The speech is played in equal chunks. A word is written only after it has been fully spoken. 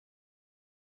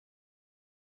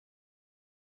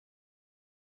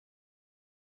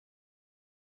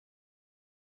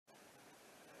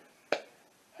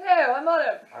Hello, I'm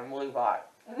Autumn. I'm Levi.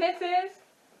 And this is,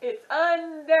 it's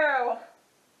Undareable.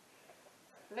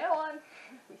 From now on,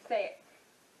 we say it.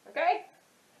 Okay?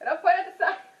 I don't point at the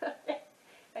sign.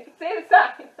 I can say the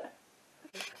sign.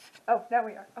 Oh, now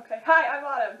we are. Okay. Hi, I'm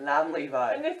Autumn. And I'm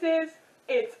Levi. And this is,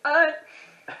 it's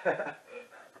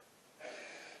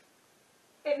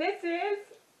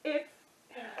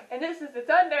it's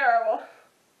Undareable.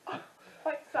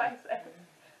 Like the sign says.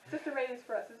 Sister made this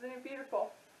for us. Isn't it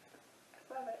beautiful?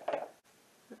 I love it.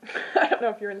 I don't know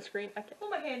if you're in the screen. I can't. Pull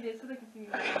my hand in so they can see me.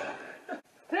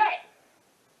 Today,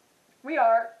 we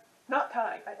are not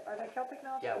tying. Are they Celtic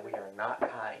now? Yeah, we are not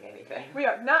tying anything. We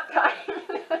are not tying.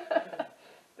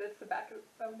 That's the back of.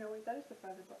 Oh no, wait, that is the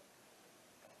front of the book.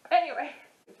 Anyway,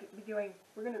 we do be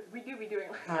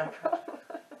doing.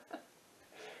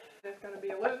 There's gonna be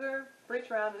a loser for each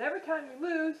round, and every time you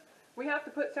lose, we have to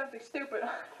put something stupid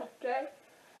on. Okay?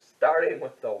 Starting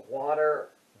with the water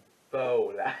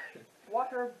bow line.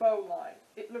 Water bow line.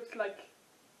 It looks like.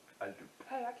 A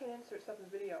Hey, I can insert stuff in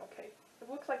the video. Okay, it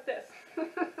looks like this.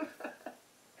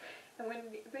 And when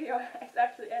the video is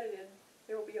actually edited,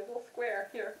 there will be a little square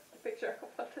here, a picture of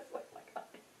what this looks like on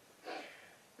it.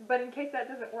 But in case that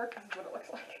doesn't work, this is what it looks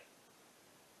like.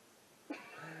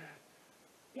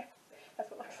 Yeah, that's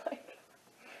what it looks like.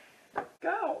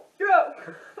 Go! Go!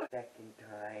 second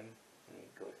time, and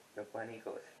the bunny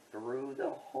goes through the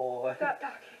hole Stop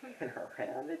talking. and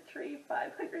around the tree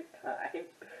 500 times.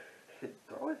 And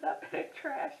throws up in a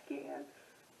trash can.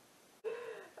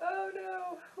 Oh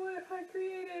no, what have I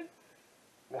created?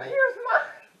 What? Here's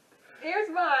mine! Here's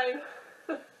mine!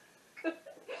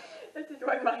 This is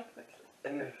what mine looks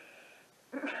And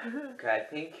okay, I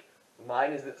think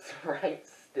mine isn't right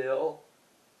still.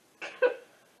 like.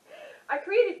 I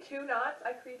created 2 knots.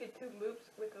 I created 2 loops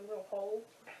with a little hole.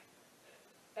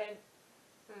 And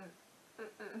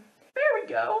There we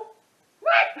go.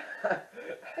 what? Is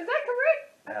that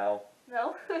correct? No.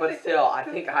 No. But still, I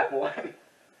think I won.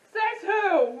 Says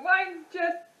who? Mine's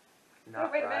just.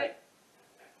 Not wait a right. minute.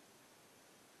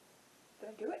 Did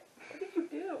I do it? What did you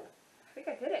do? I think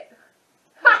I did it.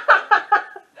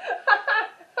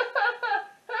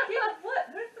 Yeah, what?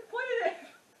 What's the point of this?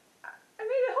 I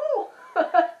made a hole.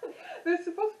 There's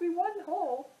supposed to be 1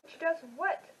 hole. She does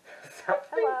what? Something.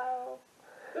 Hello.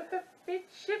 The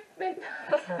midshipman.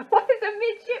 What is a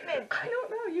midshipman? I don't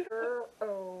know. You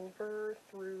over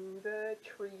through the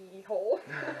tree hole.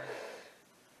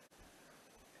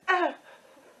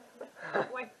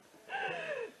 Wait.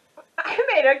 I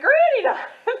made a granny knot.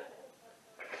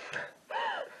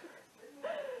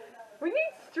 We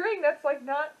need string that's like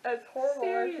not as horrible as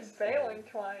Seriously. baling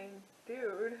twine,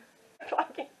 dude.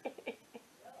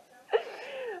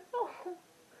 Oh.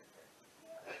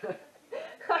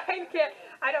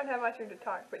 I don't have much room to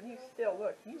talk, but you still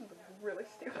look really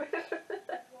stupid.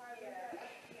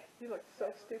 You look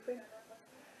so stupid.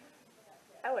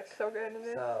 I look so good in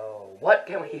this. So, what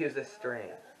can we use this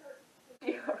string?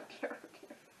 Dear, oh dear, oh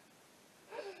dear.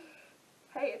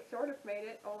 Hey, it sort of made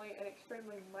it, only an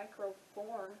extremely micro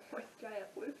form with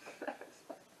giant loops that was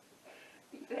supposed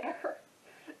to be there.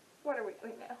 What are we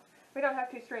doing now? We don't have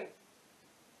 2 strings.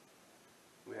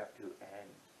 We have to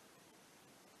end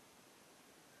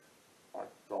on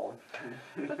bone.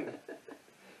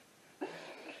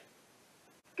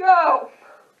 Go!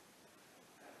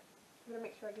 I'm gonna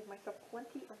make sure I give myself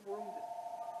plenty of room.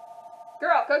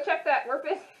 Girl, go check that. We're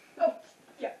busy. Oh,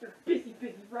 yeah, you're busy,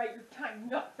 right? You're tying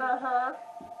knots. Uh-huh.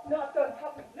 Knots on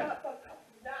top of knots on top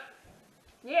of knots.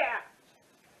 Yeah.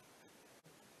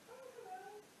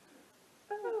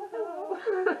 Oh.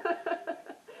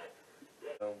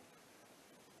 So,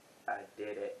 I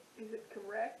did it. Is it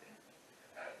correct?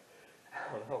 I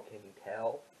don't know, can you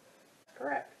tell? It's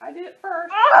correct. I did it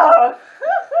first. Oh!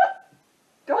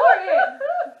 Darn it!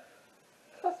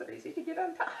 It's also easy to get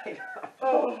untied.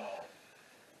 Oh.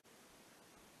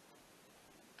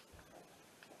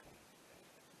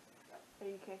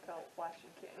 You can't tell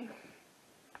flashing, can you?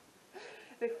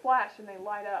 They flash and they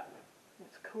light up. And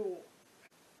it's cool.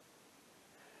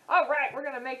 Alright, we're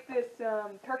gonna make this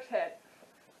Turk's head.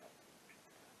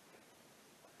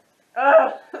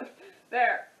 Oh!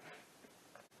 There.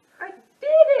 I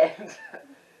did it!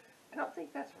 I don't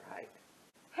think that's right.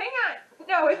 Hang on!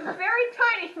 No, it's very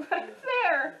tiny, but it's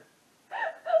there!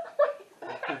 What is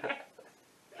that?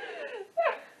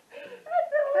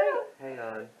 That's a little... Hang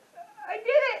on. I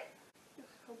did it!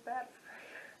 It's so bad.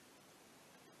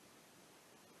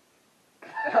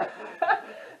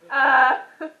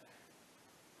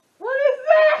 What is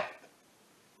that?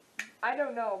 I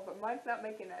don't know, but mine's not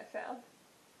making that sound.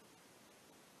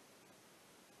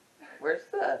 Where's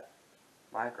the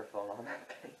microphone on that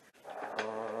thing?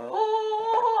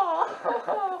 Oh!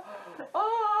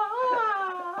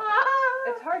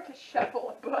 It's hard to shuffle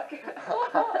a book.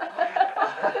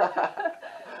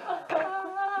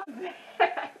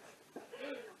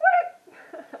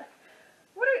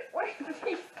 What are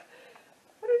these?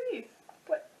 What are these?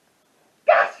 What?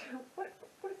 Gosh! What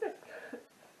is this?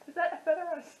 Is that a feather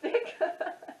on a stick?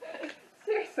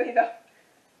 Seriously though.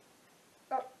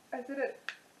 Oh, is it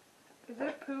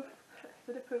a poof? Is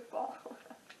it a poof ball?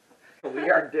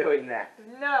 We are doing that.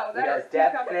 No, We that are is too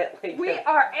complicated. definitely. We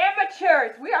are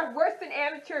amateurs. We are worse than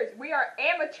amateurs. We are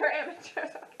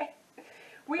amateurs, okay?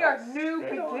 We are new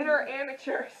beginner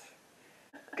amateurs.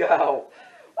 Go.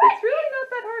 It's really not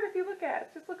that hard if you look at it.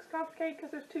 It just looks complicated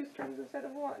because there's 2 strings instead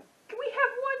of 1. We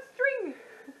have one string.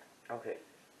 Okay.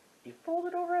 You fold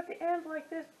it over at the end like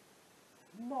this.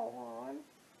 Moron.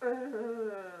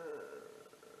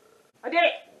 I did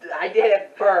it. I did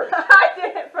it first. I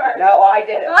did it first. No, I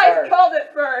did it I first. called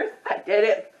it first. I did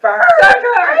it first. Sucker!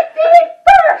 I did it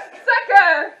first.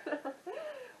 Sucker!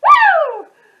 Woo!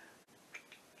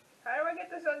 How do I get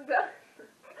this undone?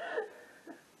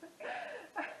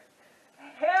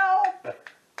 Help!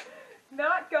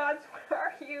 Not God's, where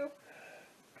are you?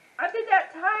 I did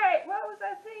that tight. What was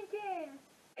I thinking?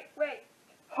 Wait.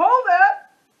 Hold up.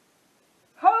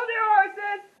 Hold your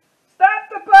horses. Stop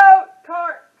the boat.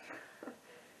 Cart.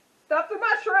 Stop the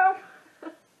mushroom.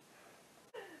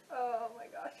 Oh my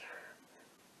gosh.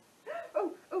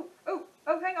 Oh,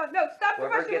 hang on. No, stop the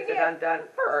Whoever mushroom gets it again. undone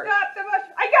first. Stop the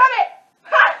mushroom. I got it.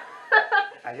 Ha!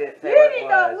 I didn't say You what it need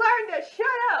to was. learn to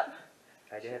shut up.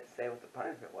 I didn't say what the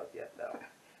punishment was yet, though.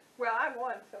 Well, I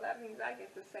won, so that means I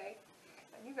get to say.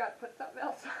 And you got to put something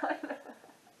else on.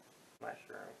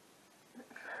 Mushroom.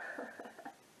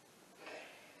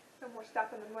 No more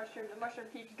stopping the mushroom. The mushroom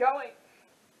keeps going.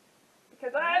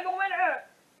 Because I'm the winner.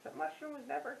 The mushroom is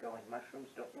never going.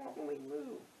 Mushrooms don't normally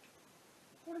move.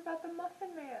 What about the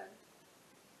Muffin Man?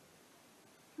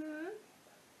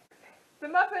 The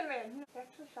Muffin Man. He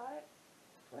actually shot it?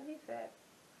 That's what he said.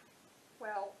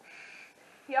 Well,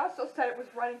 he also said it was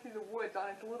running through the woods on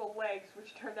its little legs,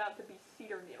 which turned out to be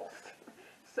cedar needles.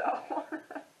 So.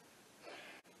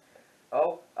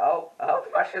 Oh,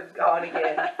 the mushroom's going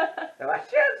again. The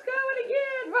mushroom's going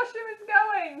again. The mushroom is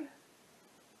going.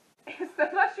 Is the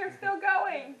mushroom still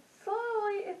going?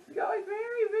 Slowly, it's going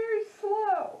very, very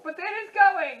slow. But then it's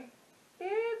going.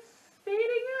 It's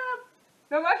speeding up.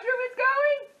 The mushroom is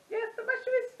going. Yes, the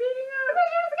mushroom is speeding The up.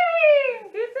 mushroom is going.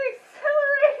 It's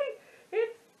accelerating.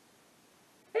 It's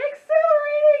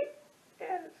accelerating.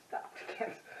 And it stopped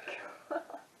again.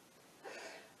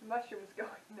 The mushroom is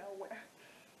going nowhere.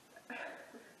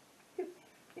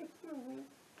 It's moving.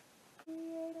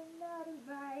 Create a knot of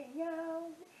my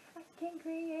own. I can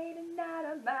create a knot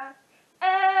of my.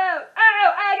 Oh,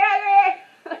 I got it.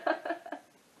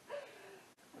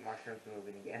 The mushroom's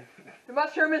moving again. The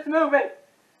mushroom is moving.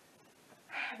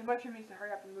 The mushroom needs to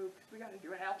hurry up and move because we got to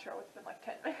do an outro. It's been like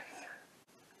 10 minutes.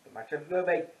 The mushroom's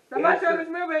moving. The mushroom is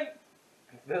moving.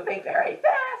 It's moving very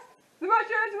fast. The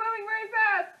mushroom is moving very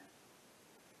fast.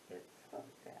 It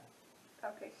slows down.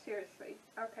 Okay, seriously.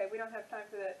 Okay, we don't have time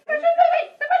for this. The mushroom's moving.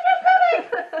 The mushroom's moving.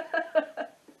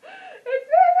 It's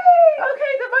moving.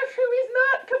 Okay, the mushroom is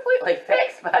not completely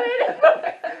fixed, but it is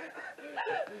moving.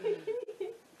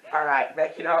 All right,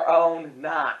 making our own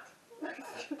knot.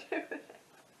 Let's do this.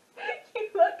 You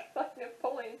look like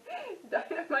Napoleon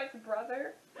Dynamite's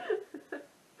brother.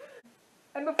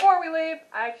 And before we leave,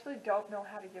 I actually don't know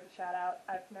how to give a shout out.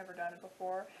 I've never done it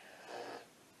before.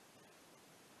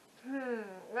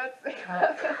 Let's see.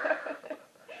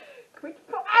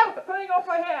 Ow! Putting off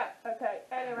my hat. Okay,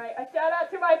 anyway, a shout out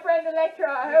to my friend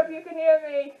Electra. I hope you can hear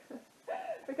me.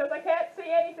 Because I can't see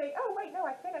anything. Oh, wait, no,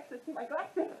 I can't actually see my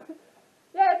glasses.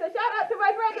 Yes, a shout out to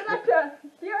my friend Electra.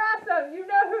 You're awesome. You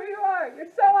know who you are.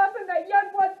 You're so awesome that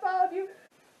Youngblood followed you.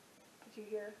 Did you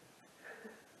hear?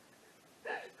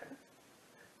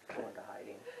 Go into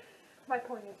hiding. My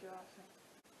point is you're awesome.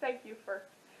 Thank you for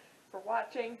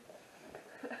watching.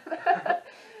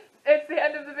 It's the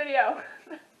end of the video.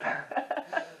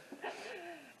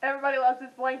 Everybody loves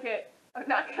this blanket. I'm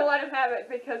not going to let him have it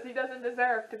because he doesn't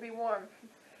deserve to be warm.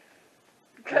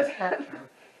 Because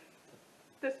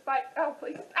despite... Oh,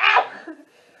 please. Ow!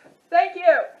 Thank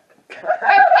you.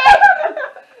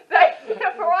 Thank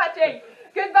you for watching.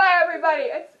 Goodbye, everybody.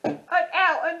 It's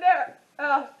Undareable.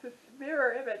 Oh, this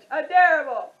mirror image.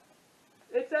 Undareable.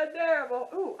 It's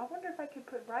Undareable. Ooh, I wonder if I could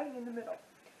put writing in the middle.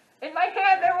 In my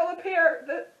hand, there will appear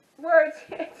the words.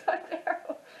 It's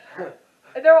Undareable.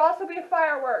 And there will also be a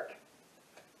firework.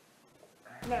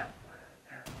 Now,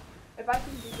 if I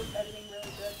can do this editing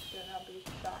really good, then I'll be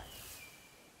shocked.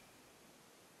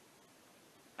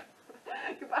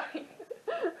 Goodbye.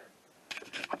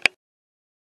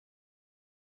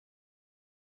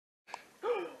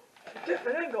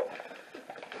 different angle.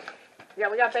 Yeah,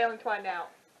 we got baling twine now.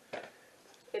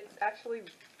 It's actually,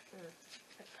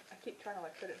 I keep trying to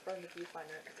like put it in front of the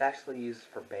viewfinder. It's actually used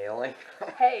for baling.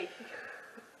 Hey!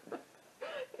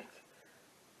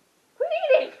 Quit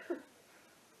eating!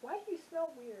 Why do you smell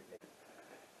weird?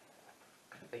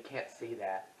 They can't see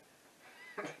that.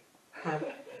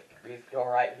 Please go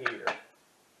right here.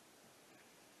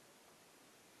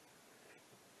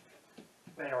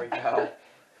 There we go.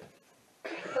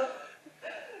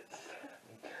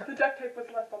 The duct tape was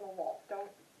left on the wall. Don't.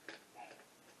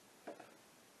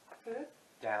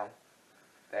 Down.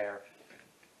 There.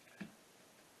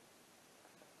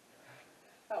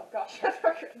 Oh gosh, that's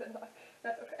harder than that.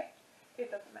 That's okay.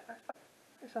 It doesn't matter.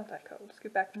 It's not that cold.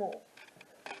 Scoot back more.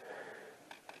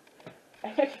 I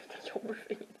can't take your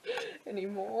feet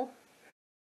anymore.